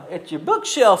at your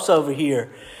bookshelves over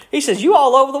here. He says, you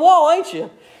all over the wall, ain't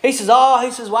you? He says,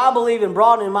 well, I believe in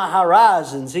broadening my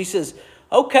horizons. He says,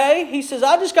 okay. He says,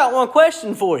 I just got one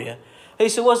question for you. He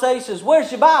said, what's that? He says,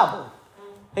 where's your Bible?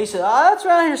 He said, that's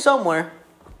around here somewhere.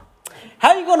 How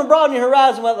are you going to broaden your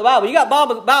horizon without the Bible? You got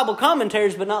Bible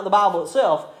commentaries, but not the Bible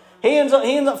itself. He ends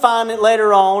up finding it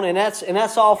later on, and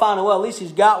that's all fine and well. At least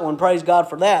he's got one. Praise God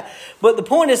for that. But the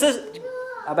point is this.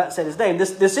 I'm about to say his name.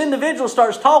 This individual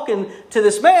starts talking to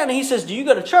this man, and he says, do you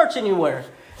go to church anywhere?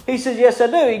 He says, yes, I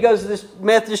do. He goes to this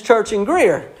Methodist church in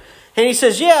Greer. And he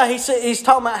says, yeah. He's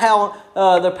talking about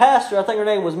how the pastor, I think her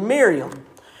name was Miriam.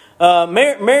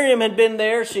 Miriam had been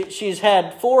there. She's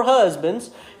had 4 husbands,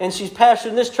 and she's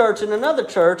pastoring this church and another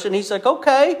church. And he's like,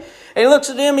 okay. And he looks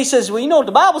at him. He says, well, you know what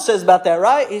the Bible says about that,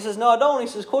 right? He says, no, I don't. He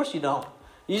says, of course you don't.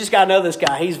 You just got to know this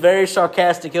guy. He's very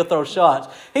sarcastic. He'll throw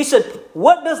shots. He said,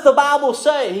 what does the Bible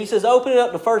say? He says, open it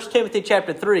up to 1 Timothy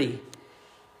chapter 3.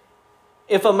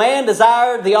 If a man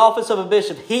desire the office of a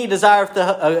bishop, he desireth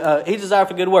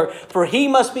for good work. For he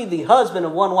must be the husband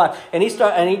of one wife. And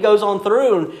he goes on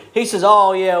through and he says,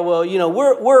 oh yeah, well, you know,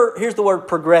 we're here's the word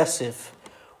progressive.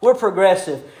 We're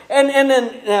progressive. And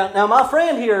then now my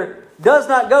friend here does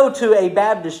not go to a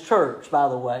Baptist church, by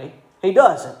the way. He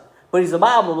doesn't. But he's a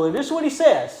Bible believer. This is what he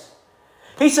says.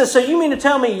 He says, so you mean to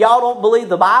tell me y'all don't believe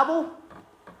the Bible?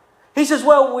 He says,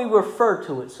 well, we refer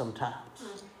to it sometimes.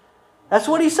 That's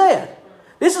what he said.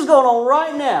 This is going on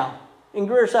right now in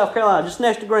Greer, South Carolina, just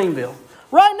next to Greenville.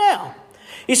 Right now.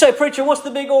 You say, preacher, what's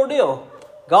the big ordeal?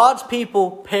 God's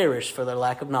people perish for their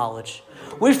lack of knowledge.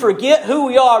 We forget who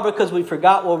we are because we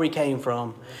forgot where we came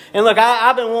from. And look,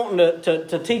 I've been wanting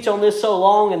to teach on this so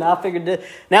long, and I figured that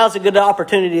now's a good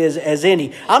opportunity as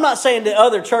any. I'm not saying that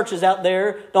other churches out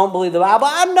there don't believe the Bible.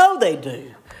 I know they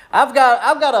do. I've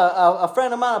got a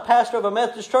friend of mine, a pastor of a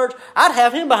Methodist church. I'd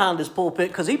have him behind this pulpit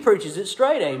because he preaches it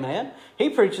straight, amen. He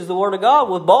preaches the Word of God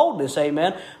with boldness,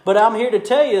 amen. But I'm here to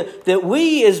tell you that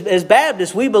we as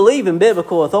Baptists, we believe in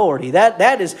biblical authority.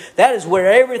 That is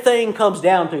where everything comes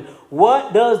down to.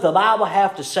 What does the Bible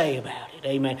have to say about it?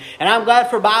 Amen. And I'm glad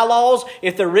for bylaws.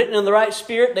 If they're written in the right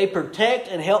spirit, they protect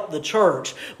and help the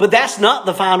church. But that's not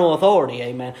the final authority,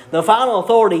 amen. The final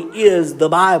authority is the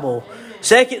Bible.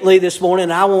 Secondly, this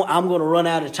morning, I'm going to run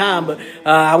out of time, but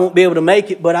I won't be able to make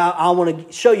it. But I want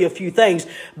to show you a few things.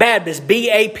 Baptist,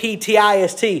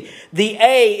 B-A-P-T-I-S-T. The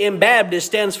A in Baptist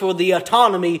stands for the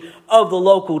autonomy of the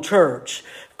local church.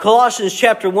 Colossians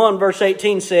chapter 1, verse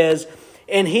 18 says,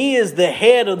 and he is the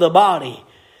head of the body.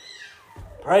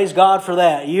 Praise God for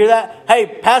that. You hear that?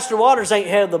 Hey, Pastor Waters ain't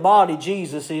head of the body.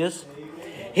 Jesus is.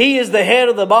 He is the head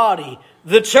of the body.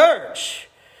 The church,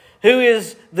 who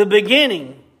is the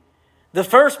beginning, the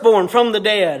firstborn from the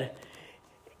dead,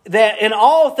 that in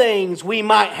all things we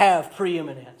might have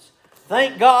preeminence.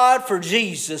 Thank God for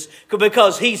Jesus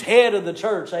because He's head of the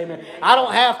church. Amen. I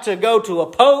don't have to go to a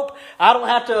pope. I don't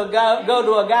have to go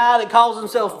to a guy that calls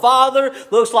himself Father,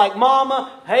 looks like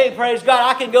Mama. Hey, praise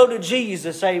God, I can go to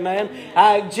Jesus. Amen.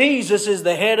 Jesus is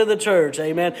the head of the church.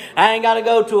 Amen. I ain't got to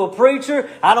go to a preacher.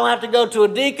 I don't have to go to a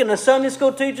deacon, a Sunday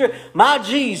school teacher. My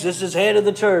Jesus is head of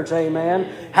the church.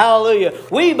 Amen. Hallelujah.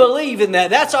 We believe in that.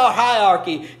 That's our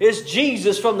hierarchy. It's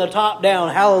Jesus from the top down.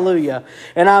 Hallelujah.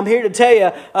 And I'm here to tell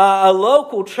you, a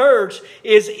local church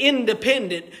is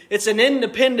independent. It's an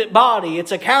independent body.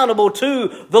 It's accountable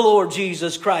to the Lord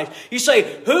Jesus Christ. You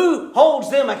say, who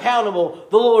holds them accountable?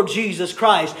 The Lord Jesus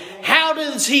Christ. How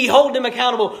does He hold them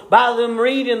accountable? By them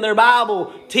reading their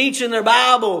Bible, teaching their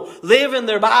Bible, living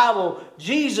their Bible.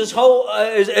 Jesus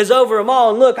is over them all.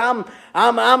 And look,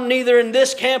 I'm neither in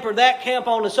this camp or that camp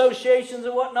on associations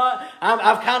and whatnot.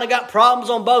 I've kind of got problems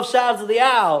on both sides of the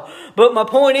aisle. But my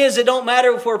point is, it don't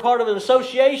matter if we're part of an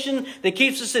association that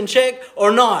keeps us in check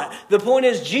or not. The point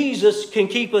is, Jesus can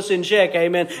keep us in check.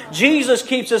 Amen. Jesus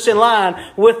keeps us in line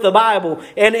with the Bible.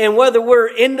 And whether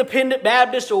we're independent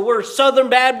Baptist or we're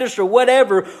Southern Baptist or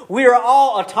whatever, we are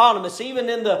all autonomous. Even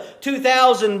in the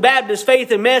 2000 Baptist Faith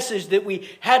and Message that we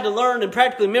had to learn and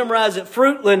practically memorize at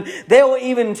Fruitland, they'll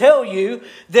even tell you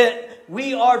that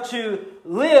we are to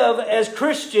live as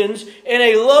Christians in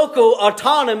a local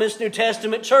autonomous New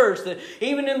Testament church. That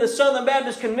even in the Southern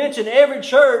Baptist Convention, every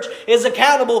church is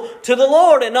accountable to the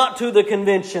Lord and not to the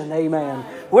convention. Amen.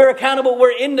 We're accountable.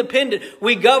 We're independent.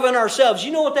 We govern ourselves.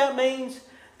 You know what that means?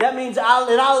 That means I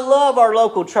love our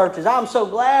local churches. I'm so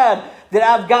glad that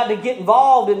I've got to get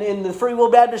involved in the Free Will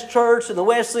Baptist Church and the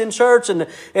Wesleyan Church and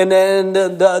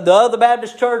the other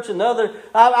Baptist Church and the other.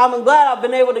 I'm glad I've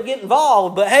been able to get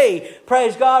involved. But hey,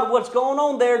 praise God, what's going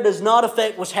on there does not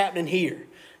affect what's happening here.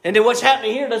 And then what's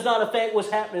happening here does not affect what's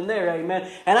happening there, amen.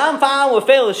 And I'm fine with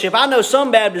fellowship. I know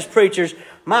some Baptist preachers,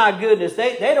 my goodness,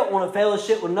 they don't want to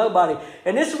fellowship with nobody.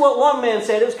 And this is what one man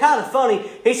said. It was kind of funny.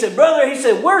 He said, brother, he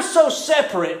said, we're so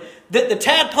separate that the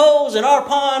tadpoles in our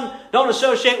pond don't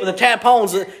associate with the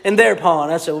tadpoles in their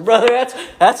pond. I said, well, brother,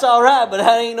 that's all right, but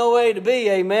that ain't no way to be,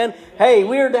 amen. Hey,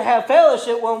 we're to have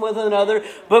fellowship one with another.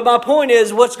 But my point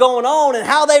is, what's going on and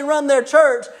how they run their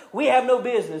church, we have no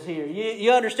business here.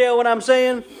 You understand what I'm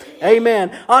saying?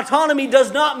 Amen. Autonomy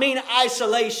does not mean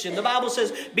isolation. The Bible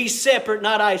says be separate,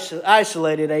 not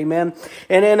isolated. Amen.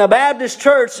 And in a Baptist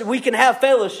church, we can have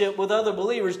fellowship with other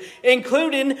believers,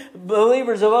 including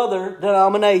believers of other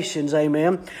denominations.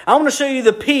 Amen. I want to show you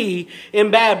the P in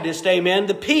Baptist. Amen.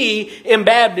 The P in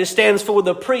Baptist stands for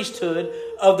the priesthood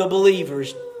of the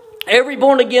believers. Every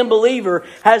born-again believer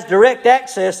has direct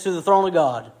access to the throne of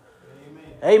God.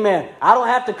 Amen. I don't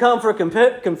have to come for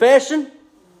confession.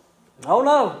 Oh,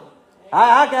 no.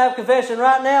 I can have confession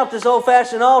right now at this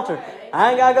old-fashioned altar. I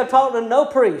ain't got to go talk to no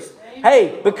priest.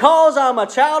 Hey, because I'm a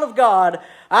child of God,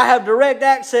 I have direct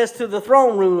access to the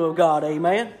throne room of God.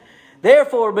 Amen.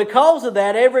 Therefore, because of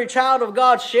that, every child of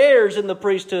God shares in the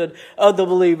priesthood of the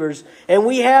believers. And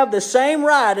we have the same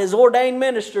right as ordained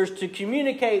ministers to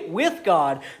communicate with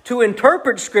God, to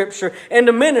interpret Scripture, and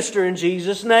to minister in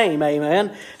Jesus' name.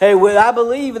 Amen. Hey, well, I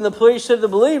believe in the priesthood of the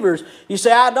believers. You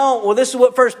say, I don't. Well, this is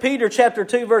what 1 Peter chapter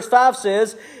 2, verse 5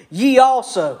 says. Ye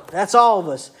also, that's all of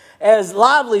us, as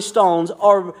lively stones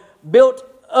are built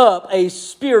up a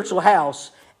spiritual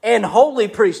house and holy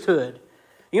priesthood.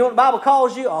 You know what the Bible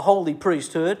calls you? A holy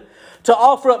priesthood. To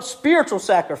offer up spiritual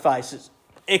sacrifices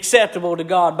acceptable to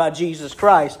God by Jesus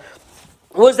Christ.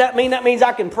 What does that mean? That means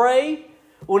I can pray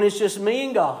when it's just me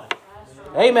and God.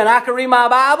 Amen. I can read my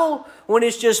Bible when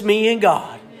it's just me and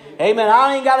God. Amen.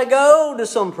 I ain't got to go to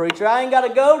some preacher. I ain't got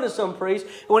to go to some priest.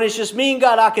 When it's just me and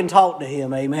God, I can talk to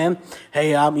Him. Amen.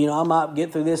 Hey, I might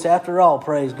get through this after all.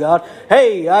 Praise God.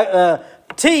 Hey, the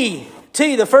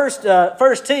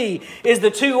first T is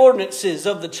the two ordinances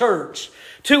of the church.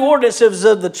 Two ordinances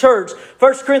of the church.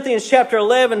 1 Corinthians chapter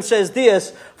 11 says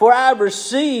this, For I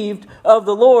received of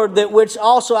the Lord that which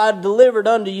also I delivered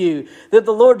unto you, that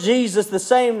the Lord Jesus, the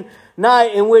same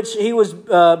night in which He was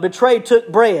betrayed,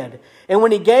 took bread. And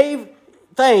when He gave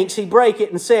thanks, He brake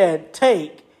it and said,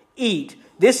 Take, eat.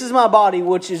 This is my body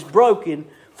which is broken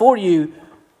for you.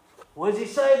 What does He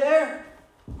say there?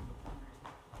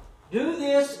 Do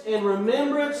this in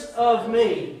remembrance of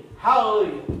me.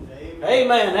 Hallelujah.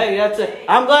 Amen. Hey, that's it.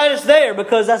 I'm glad it's there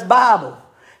because that's Bible.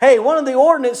 Hey, one of the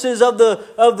ordinances of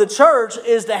the church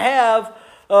is to have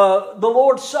the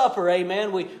Lord's Supper.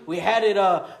 Amen. We had it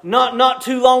not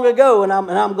too long ago, and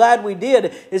I'm glad we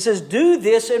did. It says, "Do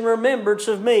this in remembrance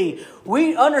of me."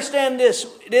 We understand this.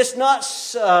 It's not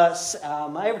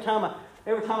every time I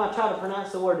try to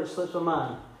pronounce the word, it slips my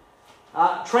mind.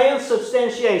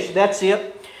 Transubstantiation. That's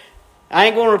it. I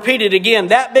ain't going to repeat it again.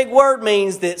 That big word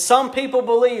means that some people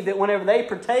believe that whenever they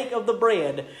partake of the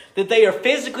bread, that they are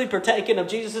physically partaking of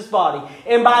Jesus' body.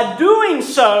 And by doing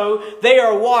so, they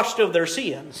are washed of their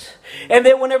sins. And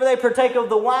that whenever they partake of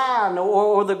the wine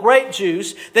or the grape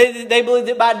juice, they believe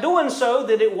that by doing so,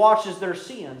 that it washes their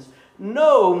sins.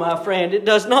 No, my friend, it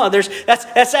does not.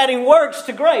 That's adding works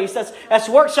to grace. That's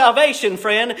work salvation,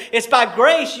 friend. It's by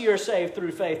grace you are saved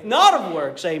through faith, not of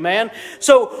works, amen?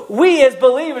 So we as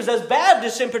believers, as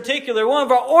Baptists in particular, one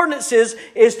of our ordinances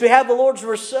is to have the Lord's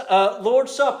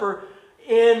Supper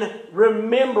in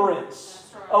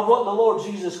remembrance of what the Lord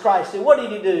Jesus Christ did. What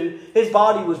did He do? His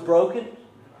body was broken.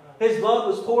 His blood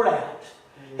was poured out.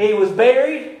 He was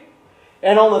buried.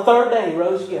 And on the third day, He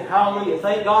rose again. Hallelujah.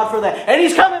 Thank God for that. And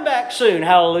He's coming back soon.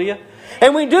 Hallelujah.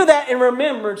 And we do that in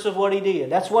remembrance of what He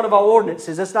did. That's one of our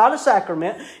ordinances. It's not a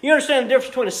sacrament. You understand the difference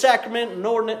between a sacrament and an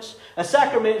ordinance? A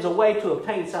sacrament is a way to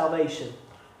obtain salvation.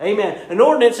 Amen. An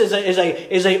ordinance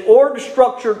is a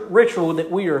order-structured ritual that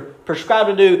we are prescribed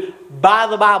to do by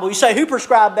the Bible. You say, who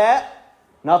prescribed that?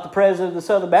 Not the president of the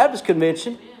Southern Baptist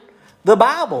Convention. The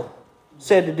Bible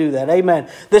said to do that. Amen.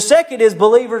 The second is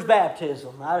believer's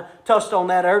baptism. I touched on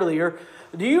that earlier.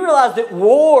 Do you realize that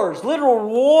literal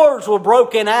wars were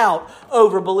broken out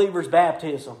over believer's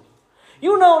baptism?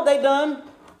 You know what they done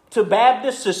to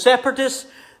Baptists, to separatists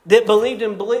that believed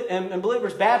in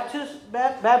believers'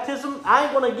 baptism? I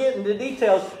ain't going to get into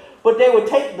details, but they would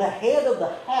take the head of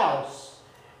the house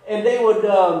and they would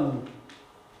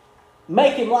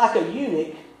make him like a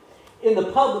eunuch in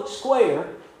the public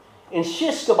square and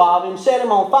shish kebab him, set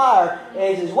him on fire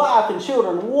as his wife and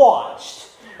children watched.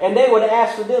 And they would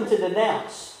ask for them to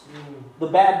denounce the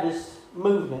Baptist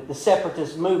movement, the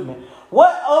separatist movement.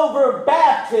 What over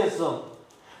baptism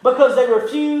Because they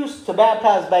refused to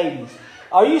baptize babies.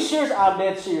 Are you serious? I'm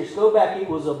dead serious. Go back. It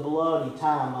was a bloody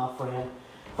time, my friend.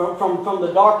 From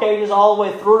the Dark Ages all the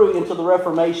way through into the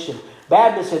Reformation.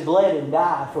 Baptists had bled and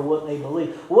died for what they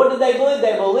believed. What did they believe?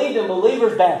 They believed in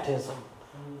believers' baptism.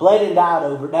 Bled and died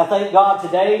over it. Now, thank God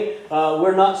today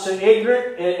we're not so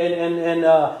ignorant. And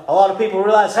a lot of people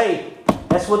realize, hey,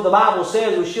 that's what the Bible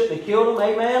says. We shouldn't have killed them.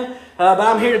 Amen. But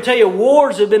I'm here to tell you,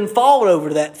 wars have been fought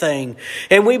over that thing.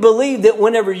 And we believe that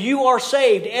whenever you are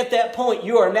saved, at that point,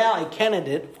 you are now a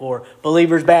candidate for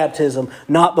believers' baptism,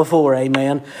 not before.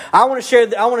 Amen. I want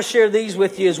to share these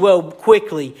with you as well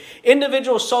quickly.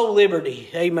 Individual soul liberty.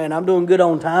 Amen. I'm doing good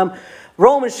on time.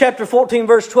 Romans chapter 14,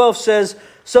 verse 12 says,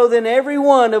 so then every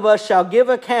one of us shall give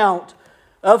account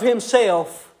of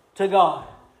himself to God.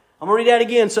 I'm going to read that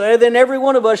again. So then every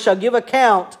one of us shall give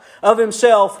account of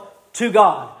himself to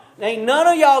God. Ain't none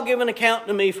of y'all give an account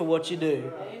to me for what you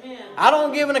do. Amen. I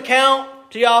don't give an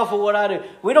account to y'all for what I do.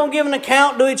 We don't give an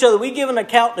account to each other. We give an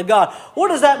account to God. What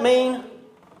does that mean?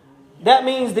 That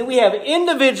means that we have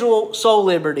individual soul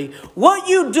liberty. What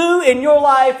you do in your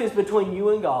life is between you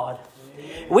and God.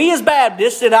 We as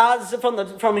Baptists, and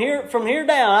from here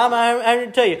down, I'm here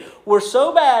to tell you, we're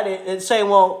so bad at saying,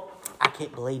 well, I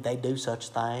can't believe they do such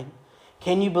a thing.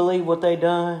 Can you believe what they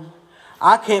done?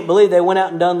 I can't believe they went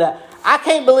out and done that. I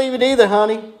can't believe it either,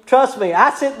 honey. Trust me.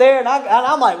 I sit there and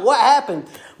I'm like, what happened?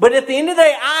 But at the end of the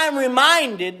day, I am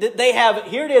reminded that they have,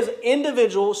 here it is,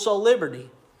 individual soul liberty.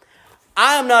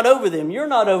 I am not over them. You're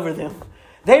not over them.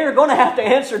 They are going to have to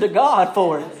answer to God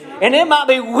for it. And it might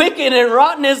be wicked and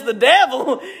rotten as the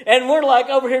devil. And we're like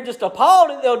over here just appalled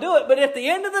that they'll do it. But at the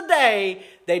end of the day,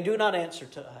 they do not answer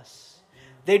to us.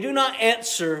 They do not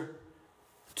answer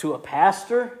to a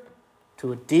pastor,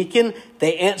 to a deacon.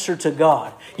 They answer to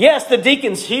God. Yes, the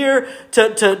deacon's here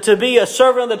to be a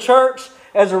servant of the church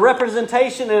as a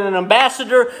representation and an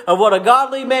ambassador of what a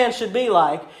godly man should be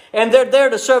like. And they're there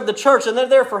to serve the church, and they're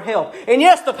there for help. And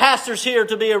yes, the pastor's here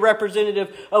to be a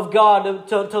representative of God,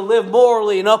 to live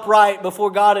morally and upright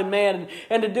before God and man,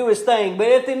 and to do his thing. But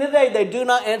at the end of the day, they do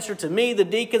not answer to me, the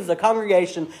deacons, the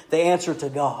congregation. They answer to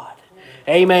God.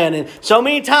 Amen. And so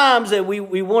many times that we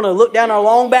want to look down our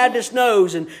long Baptist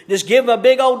nose and just give them a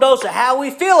big old dose of how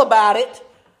we feel about it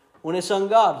when it's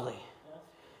ungodly.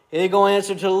 They're going to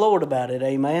answer to the Lord about it.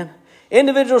 Amen.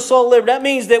 Individual soul liberty. That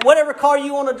means that whatever car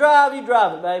you want to drive, you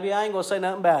drive it, baby. I ain't going to say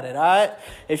nothing about it, all right?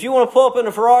 If you want to pull up in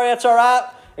a Ferrari, that's all right.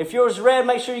 If yours is red,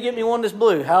 make sure you get me one that's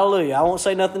blue. Hallelujah. I won't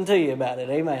say nothing to you about it.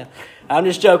 Amen. I'm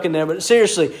just joking there, but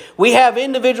seriously, we have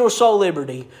individual soul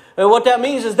liberty. And what that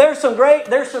means is there's some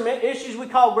issues we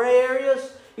call gray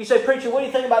areas. You say, preacher, what do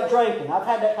you think about drinking? I've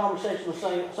had that conversation with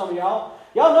some of y'all.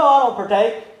 Y'all know I don't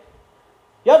partake.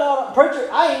 Y'all know, preacher,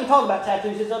 I ain't even talking about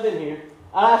tattoos since I've been here.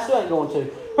 I still ain't going to.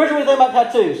 Preacher, what do you think about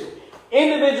tattoos?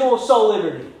 Individual soul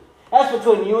liberty. That's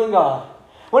between you and God.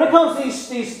 When it comes to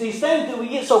these things that we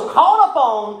get so caught up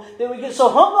on, that we get so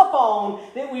hung up on,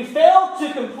 that we fail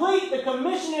to complete the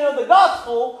commissioning of the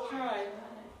gospel. Right.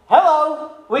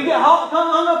 Hello. We get hung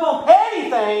up on petty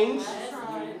things.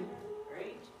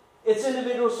 Right. It's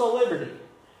individual soul liberty.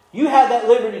 You have that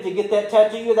liberty to get that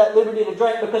tattoo. You have that liberty to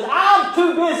drink, because I'm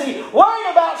too busy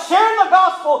worrying about sharing the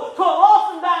gospel to a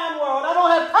lost and dying world. I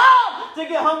don't have time to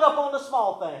get hung up on the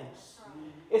small things.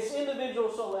 It's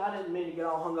individual soul. I didn't mean to get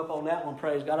all hung up on that one,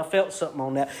 praise God. I felt something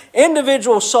on that.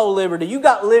 Individual soul liberty. You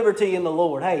got liberty in the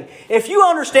Lord. Hey, if you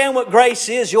understand what grace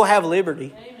is, you'll have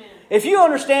liberty. Amen. If you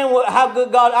understand how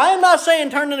good God... I am not saying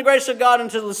turn the grace of God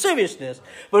into lasciviousness.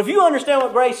 But if you understand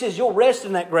what grace is, you'll rest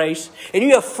in that grace. And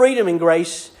you have freedom in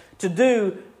grace to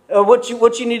do what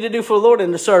you need to do for the Lord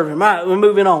and to serve Him. All right, we're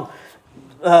moving on.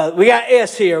 We got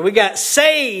S here. We got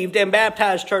saved and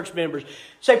baptized church members.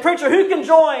 Say, preacher, who can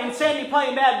join Sandy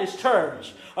Plain Baptist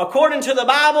Church? According to the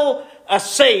Bible, a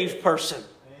saved person.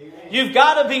 Amen. You've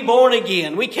got to be born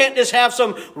again. We can't just have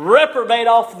some reprobate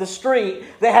off the street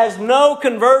that has no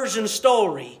conversion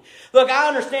story. Look, I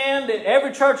understand that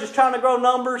every church is trying to grow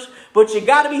numbers, but you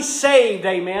got to be saved,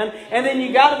 amen. And then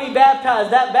you got to be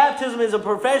baptized. That baptism is a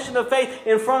profession of faith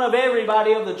in front of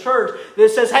everybody of the church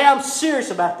that says, hey, I'm serious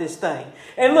about this thing.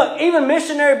 And look, even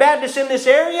missionary Baptists in this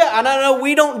area, and I know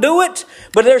we don't do it,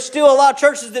 but there's still a lot of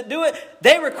churches that do it.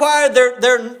 They require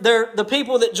the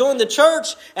people that join the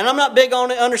church, and I'm not big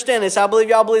on it, understand this. I believe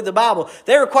y'all believe the Bible.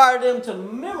 They require them to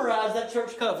memorize that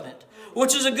church covenant,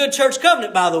 which is a good church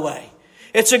covenant, by the way.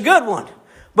 It's a good one.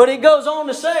 But it goes on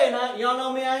to say, and y'all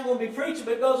know me, I ain't going to be preaching,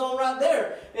 but it goes on right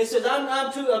there. It says,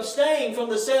 I'm to abstain from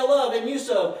the sale of and use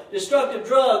of destructive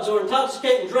drugs or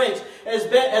intoxicating drinks as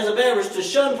a beverage, to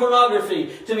shun pornography,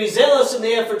 to be zealous in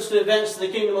the efforts to advance the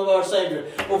kingdom of our Savior.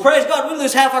 Well, praise God, we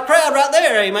lose half our crowd right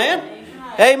there, amen?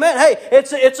 Amen. Hey,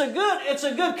 it's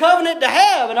a good covenant to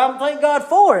have, and I'm thank God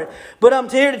for it. But I'm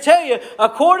here to tell you,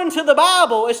 according to the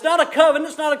Bible, it's not a covenant,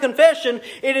 it's not a confession.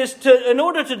 It is in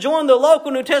order to join the local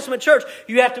New Testament church,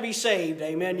 you have to be saved.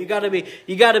 Amen. You got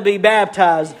to be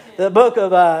baptized. The book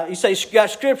of you say you got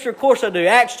scripture, of course I do.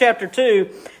 Acts chapter 2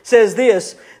 says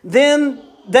this: Then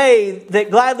they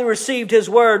that gladly received his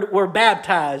word were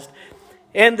baptized.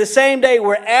 And the same day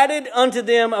were added unto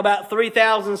them about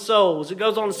 3,000 souls. It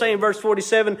goes on to say in verse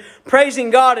 47, praising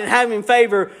God and having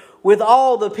favor with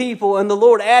all the people. And the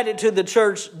Lord added to the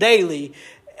church daily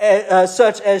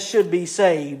such as should be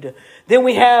saved. Then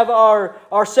we have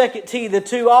our second T, the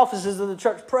two offices of the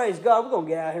church. Praise God. We're going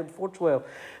to get out here before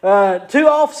 12. Two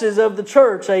offices of the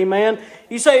church. Amen.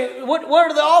 You say, what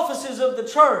are the offices of the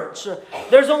church?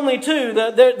 There's only two.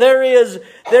 There is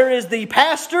the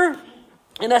pastor.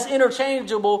 And that's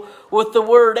interchangeable with the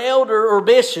word elder or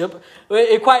bishop.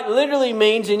 It quite literally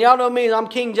means, and y'all know me, I'm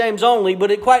King James only, but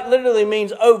it quite literally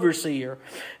means overseer.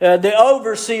 The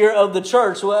overseer of the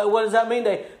church. What does that mean?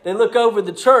 They look over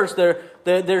the church.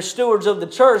 They're stewards of the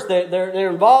church.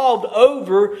 They're involved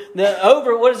over.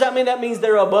 What does that mean? That means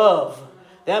they're above.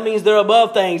 That means they're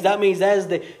above things. That means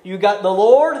you got the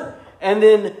Lord. And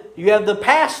then you have the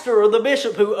pastor or the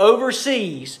bishop who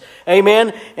oversees.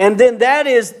 Amen. And then that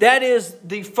is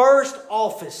the first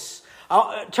office.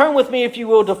 Turn with me, if you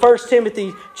will, to 1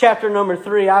 Timothy chapter number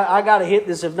 3. I got to hit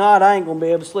this. If not, I ain't going to be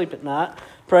able to sleep at night.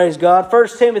 Praise God. 1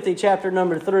 Timothy chapter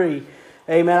number 3.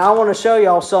 Amen. I want to show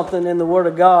y'all something in the Word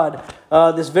of God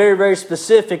that's very, very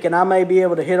specific. And I may be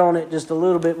able to hit on it just a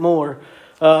little bit more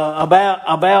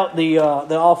about the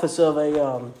office of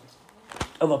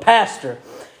a pastor.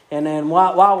 And then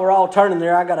while we're all turning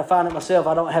there, I got to find it myself.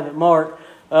 I don't have it marked.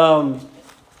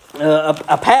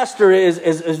 A pastor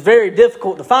is very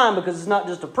difficult to find because it's not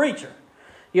just a preacher.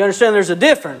 You understand? There's a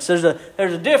difference. There's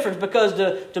a difference because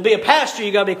to be a pastor,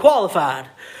 you got to be qualified.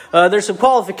 There's some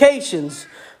qualifications.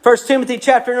 1 Timothy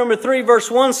chapter number 3, verse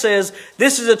 1 says,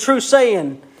 "This is a true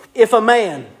saying: if a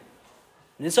man,"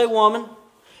 I didn't say woman,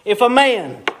 "if a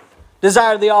man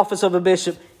desire the office of a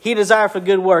bishop, he desire for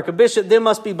good work. A bishop then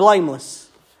must be blameless."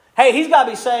 Hey, he's got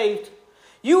to be saved.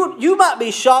 You might be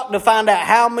shocked to find out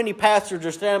how many pastors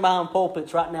are standing behind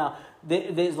pulpits right now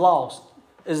that is lost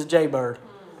as a jaybird.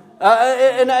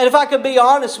 And if I could be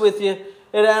honest with you,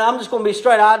 and I'm just going to be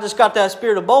straight, I just got that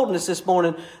spirit of boldness this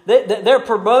morning. They're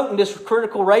promoting this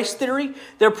critical race theory.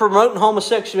 They're promoting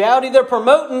homosexuality. They're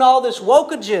promoting all this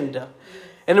woke agenda.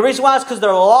 And the reason why is because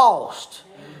they're lost.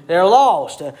 They're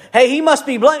lost. Hey, he must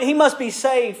be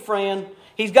saved, friend.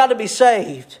 He's got to be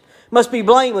saved. Must be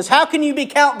blameless. How can you be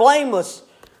count blameless?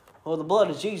 Well, the blood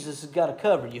of Jesus has got to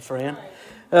cover you, friend.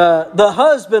 The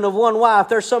husband of one wife.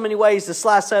 There's so many ways to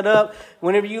slice that up.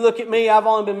 Whenever you look at me, I've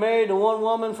only been married to one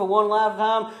woman for one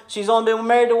lifetime. She's only been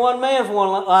married to one man for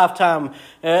one lifetime.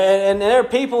 And there are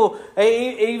people,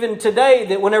 even today,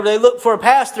 that whenever they look for a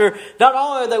pastor, not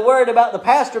only are they worried about the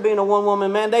pastor being a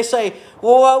one-woman man, they say,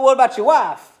 well, what about your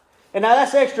wife? And now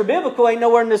that's extra biblical. Ain't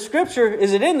nowhere in the scripture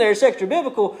is it in there. It's extra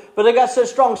biblical. But they got such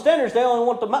strong standards, they only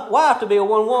want the wife to be a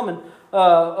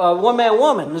one-man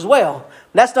woman as well.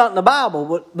 That's not in the Bible.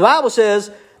 But the Bible says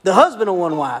the husband of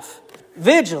one wife,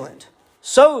 vigilant,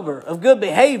 sober, of good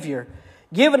behavior,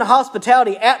 given to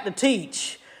hospitality, apt to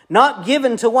teach, not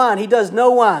given to wine. He does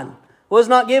no wine. What does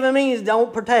not given mean?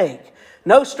 Don't partake.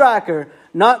 No striker,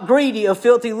 not greedy of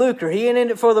filthy lucre. He ain't in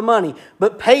it for the money,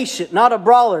 but patient, not a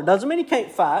brawler. Doesn't mean he can't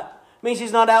fight. Means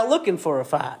he's not out looking for a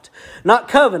fight. Not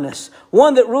covetous.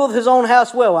 One that ruleth his own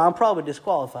house well. I'm probably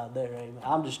disqualified there. Amen.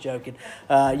 I'm just joking.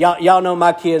 Y'all know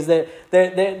my kids. The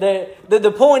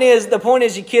point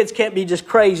is your kids can't be just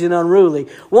crazy and unruly.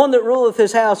 One that ruleth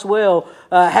his house well,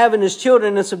 having his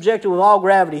children and subjected with all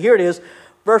gravity. Here it is.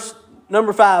 Verse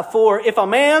number 5. For if a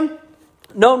man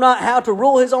know not how to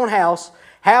rule his own house,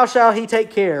 how shall he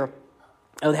take care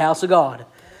of the house of God?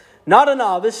 Not a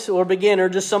novice or beginner,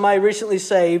 just somebody recently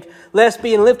saved, lest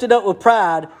being lifted up with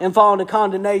pride and fall into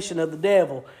condemnation of the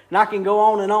devil. And I can go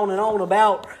on and on and on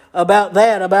about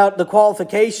that, about the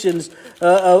qualifications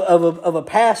of a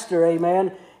pastor,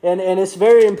 amen. And it's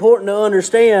very important to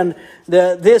understand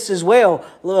this as well.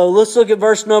 Let's look at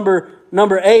verse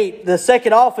number 8. The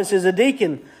second office is a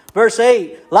deacon. Verse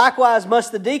 8, likewise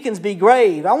must the deacons be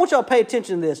grave. I want y'all to pay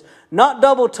attention to this. Not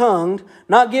double-tongued,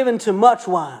 not given to much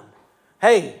wine.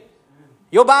 Hey,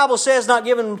 your Bible says not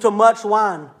given to much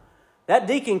wine. That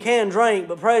deacon can drink,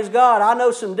 but praise God, I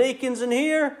know some deacons in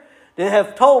here that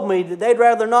have told me that they'd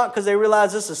rather not because they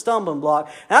realize this is a stumbling block.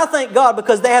 And I thank God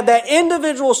because they have that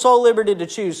individual soul liberty to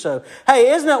choose so. Hey,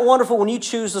 isn't that wonderful when you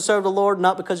choose to serve the Lord,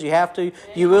 not because you have to,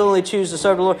 you willingly choose to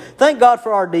serve the Lord? Thank God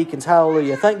for our deacons.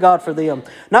 Hallelujah. Thank God for them.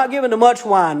 Not given to much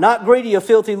wine, not greedy of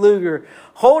filthy lucre,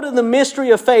 holding the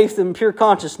mystery of faith in pure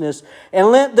consciousness,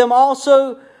 and let them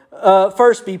also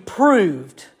first be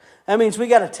proved. That means we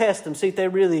got to test them, see if they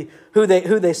really who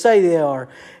they say they are.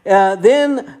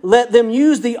 Then let them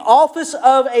use the office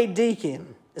of a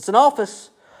deacon. It's an office,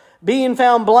 being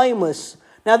found blameless.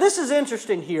 Now this is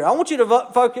interesting here. I want you to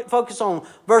focus on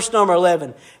verse number 11.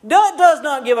 It does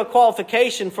not give a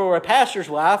qualification for a pastor's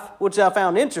wife, which I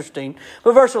found interesting.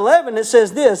 But verse 11, it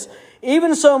says this,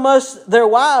 even so must their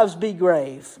wives be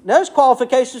grave. Now there's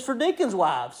qualifications for deacons'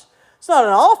 wives. It's not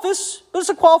an office, but it's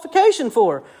a qualification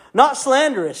for her. Not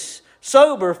slanderous,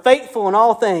 sober, faithful in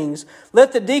all things.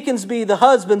 Let the deacons be the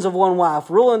husbands of one wife,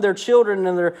 ruling their children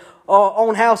and their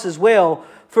own house as well.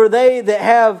 For they that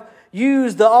have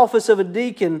used the office of a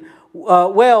deacon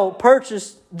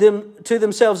purchase them to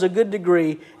themselves a good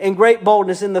degree and great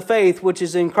boldness in the faith which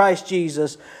is in Christ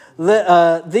Jesus.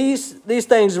 These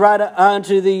things write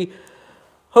unto thee,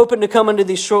 hoping to come unto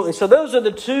thee shortly. So those are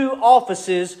the two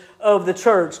offices of the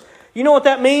church. You know what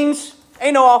that means?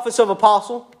 Ain't no office of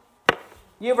apostle.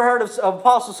 You ever heard of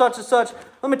apostle such and such?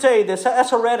 Let me tell you this. That's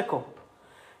heretical.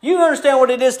 You understand what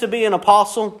it is to be an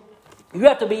apostle? You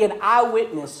have to be an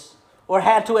eyewitness or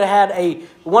had to have had a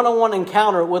one-on-one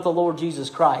encounter with the Lord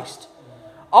Jesus Christ.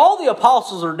 All the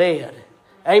apostles are dead.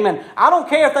 Amen. I don't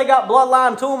care if they got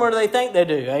bloodline to them or they think they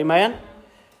do. Amen.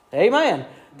 Amen.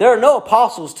 There are no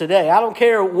apostles today. I don't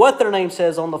care what their name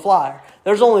says on the flyer.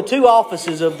 There's only two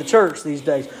offices of the church these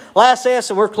days. Last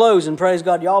S, and we're closing. Praise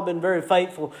God. Y'all been very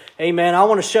faithful. Amen. I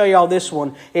want to show y'all this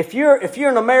one. If you're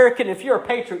an American, if you're a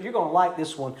patriot, you're going to like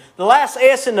this one. The last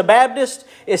S in the Baptist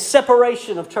is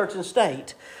separation of church and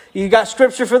state. You got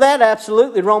scripture for that?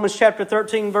 Absolutely. Romans chapter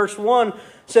 13, verse 1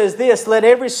 says this, let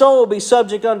every soul be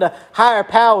subject unto higher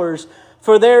powers,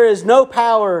 for there is no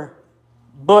power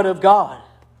but of God.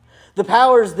 The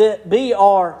powers that be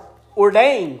are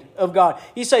ordained of God.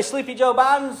 You say Sleepy Joe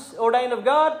Biden's ordained of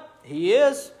God? He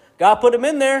is. God put him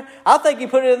in there. I think he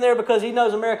put it in there because he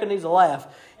knows America needs a laugh.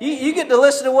 You get to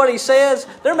listen to what he says.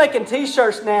 They're making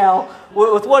T-shirts now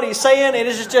with what he's saying, and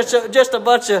it's just a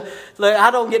bunch of. Look, I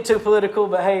don't get too political,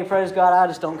 but hey, praise God, I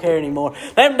just don't care anymore.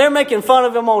 They're making fun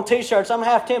of him on T-shirts. I'm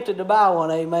half tempted to buy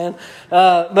one, amen.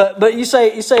 But you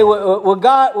say, would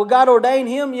God ordain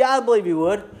him? Yeah, I believe He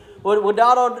would. Would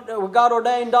God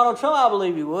ordain Donald Trump? I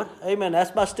believe He would. Amen.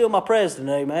 That's still my president.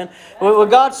 Amen. Would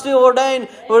God still ordain?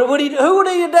 Who would He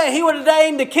ordain? He would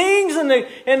ordain the kings and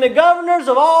the governors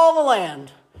of all the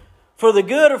land. For the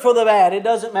good or for the bad. It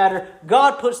doesn't matter.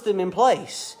 God puts them in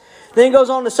place. Then He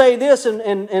goes on to say this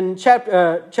in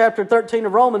chapter 13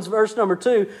 of Romans, verse number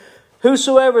 2.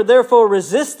 Whosoever therefore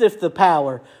resisteth the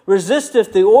power,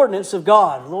 resisteth the ordinance of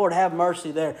God. Lord, have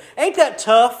mercy there. Ain't that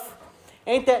tough?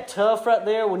 Ain't that tough right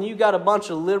there when you got a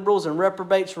bunch of liberals and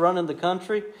reprobates running the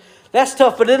country? That's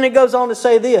tough. But then it goes on to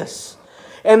say this.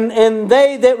 And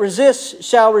they that resist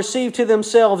shall receive to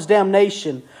themselves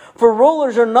damnation. For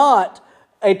rulers are not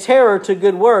a terror to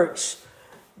good works,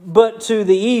 but to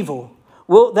the evil.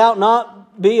 Wilt thou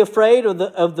not be afraid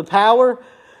of the power?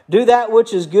 Do that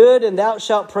which is good, and thou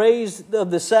shalt praise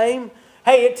of the same.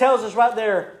 Hey, it tells us right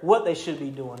there what they should be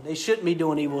doing. They shouldn't be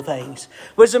doing evil things.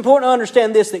 But it's important to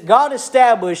understand this, that God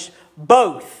established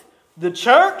both the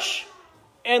church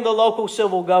and the local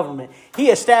civil government.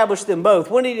 He established them both.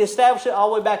 When did He establish it?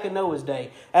 All the way back in Noah's day.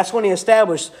 That's when He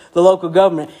established the local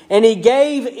government. And He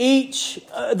gave each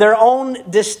their own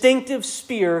distinctive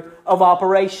sphere of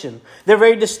operation. They're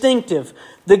very distinctive.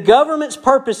 The government's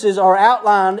purposes are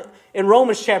outlined in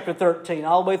Romans chapter 13,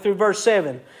 all the way through verse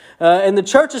 7. And the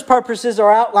church's purposes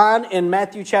are outlined in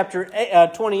Matthew chapter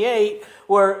 28,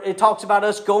 where it talks about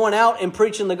us going out and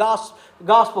preaching the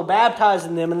gospel,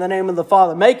 baptizing them in the name of the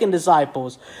Father, making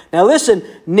disciples. Now listen,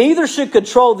 neither should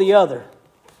control the other.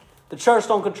 The church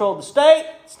don't control the state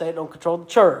don't control the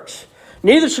church.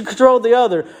 Neither should control the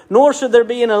other, nor should there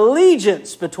be an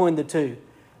allegiance between the two.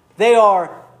 They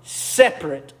are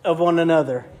separate of one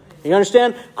another. You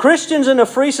understand? Christians in a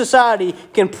free society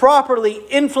can properly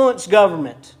influence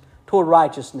government toward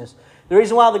righteousness. The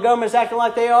reason why the government is acting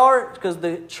like they are is because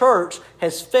the church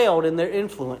has failed in their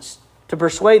influence to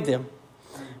persuade them.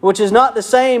 Which is not the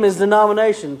same as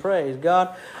denomination, praise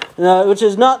God. Which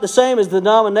is not the same as the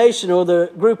denomination or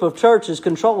the group of churches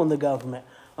controlling the government.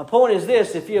 My point is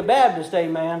this, if you're a Baptist,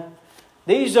 amen,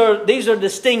 these are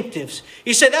distinctives.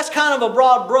 You say, that's kind of a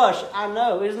broad brush. I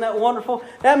know, isn't that wonderful?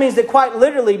 That means that quite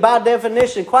literally, by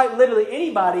definition, quite literally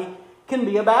anybody can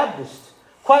be a Baptist.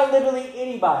 Quite literally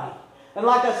anybody. And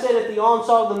like I said at the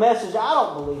onset of the message, I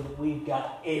don't believe that we've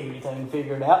got everything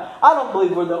figured out. I don't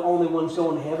believe we're the only ones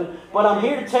going to heaven. But I'm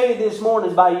here to tell you this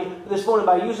morning by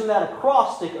using that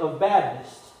acrostic of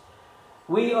Baptist,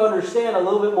 we understand a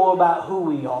little bit more about who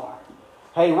we are.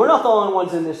 Hey, we're not the only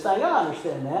ones in this thing. I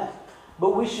understand that.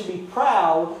 But we should be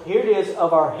proud, here it is,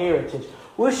 of our heritage.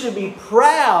 We should be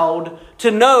proud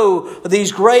to know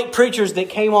these great preachers that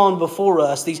came on before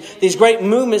us, these great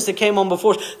movements that came on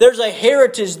before us. There's a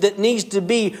heritage that needs to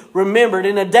be remembered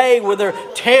in a day where they're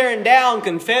tearing down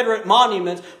Confederate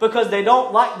monuments because they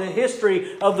don't like the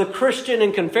history of the Christian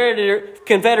and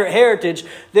Confederate heritage,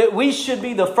 that we should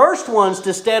be the first ones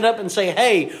to stand up and say,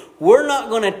 hey, we're not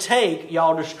going to take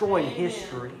y'all destroying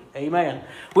history. Amen.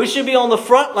 We should be on the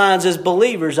front lines as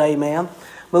believers. Amen.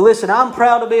 But listen, I'm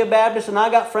proud to be a Baptist, and I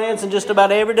got friends in just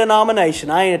about every denomination.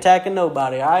 I ain't attacking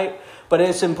nobody, all right? But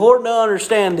it's important to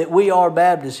understand that we are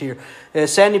Baptists here.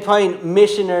 Sandy Plain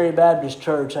Missionary Baptist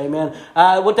Church, amen.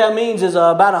 What that means is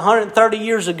about 130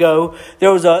 years ago,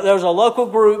 there was a local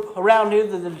group around here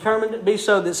that determined to be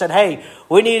so that said, hey,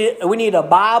 we need a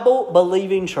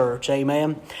Bible-believing church,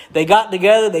 amen. They got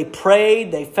together, they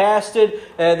prayed, they fasted,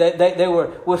 they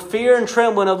were with fear and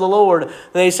trembling of the Lord.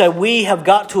 They said, we have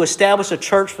got to establish a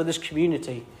church for this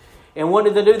community. And what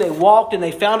did they do? They walked and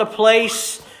they found a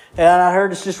place. And I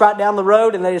heard it's just right down the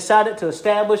road, and they decided to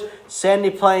establish Sandy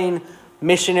Plain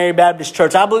Missionary Baptist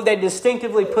Church. I believe they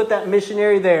distinctively put that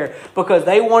missionary there because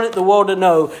they wanted the world to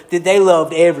know that they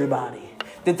loved everybody.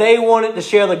 That they wanted to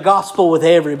share the gospel with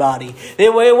everybody.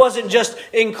 It wasn't just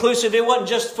inclusive. It wasn't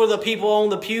just for the people on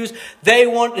the pews. They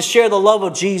wanted to share the love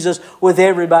of Jesus with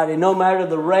everybody. No matter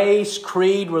the race,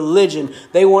 creed, religion.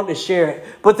 They wanted to share it.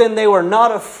 But then they were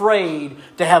not afraid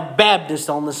to have Baptist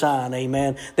on the sign.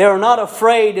 Amen. They were not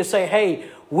afraid to say, hey,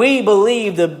 we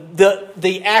believe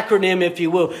the acronym, if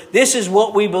you will. This is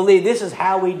what we believe. This is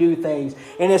how we do things.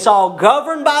 And it's all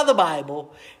governed by the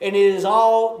Bible. And it is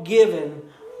all given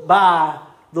by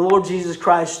the Lord Jesus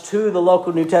Christ to the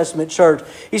local New Testament church.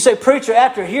 You say, preacher,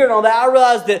 after hearing all that, I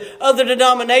realize that other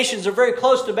denominations are very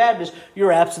close to Baptist.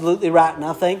 You're absolutely right, and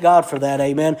I thank God for that,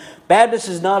 amen. Baptist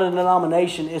is not a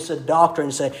denomination, it's a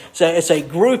doctrine. It's a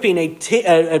grouping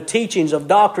of teachings, of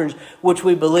doctrines which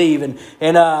we believe. And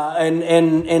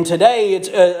today, it's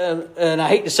and I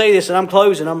hate to say this, and I'm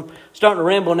closing, I'm starting to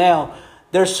ramble now.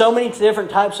 There's so many different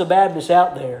types of Baptists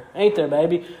out there, ain't there,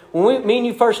 baby? When me and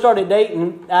you first started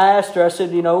dating, I asked her, I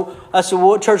said, well,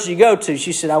 what church do you go to?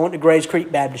 She said, I went to Grays Creek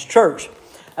Baptist Church.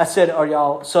 I said, are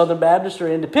y'all Southern Baptist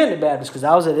or Independent Baptist? Because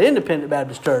I was at an Independent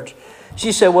Baptist church.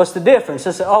 She said, what's the difference?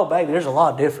 I said, oh, baby, there's a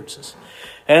lot of differences.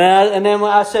 And then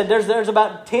I said, there's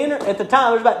about 10, at the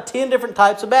time, there's about 10 different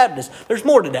types of Baptists. There's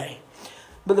more today.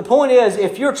 But the point is,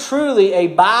 if you're truly a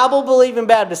Bible-believing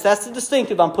Baptist, that's the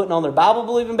distinctive I'm putting on there,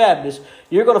 Bible-believing Baptist,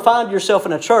 you're going to find yourself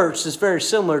in a church that's very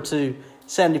similar to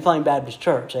Sandy Plain Baptist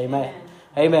Church. Amen.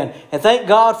 Amen. And thank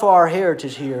God for our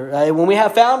heritage here. When we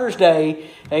have Founders Day,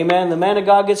 amen, the man of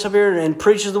God gets up here and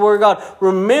preaches the Word of God.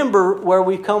 Remember where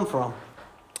we come from.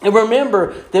 And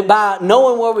remember that by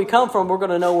knowing where we come from, we're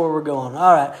going to know where we're going.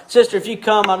 All right. Sister, if you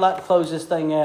come, I'd like to close this thing out.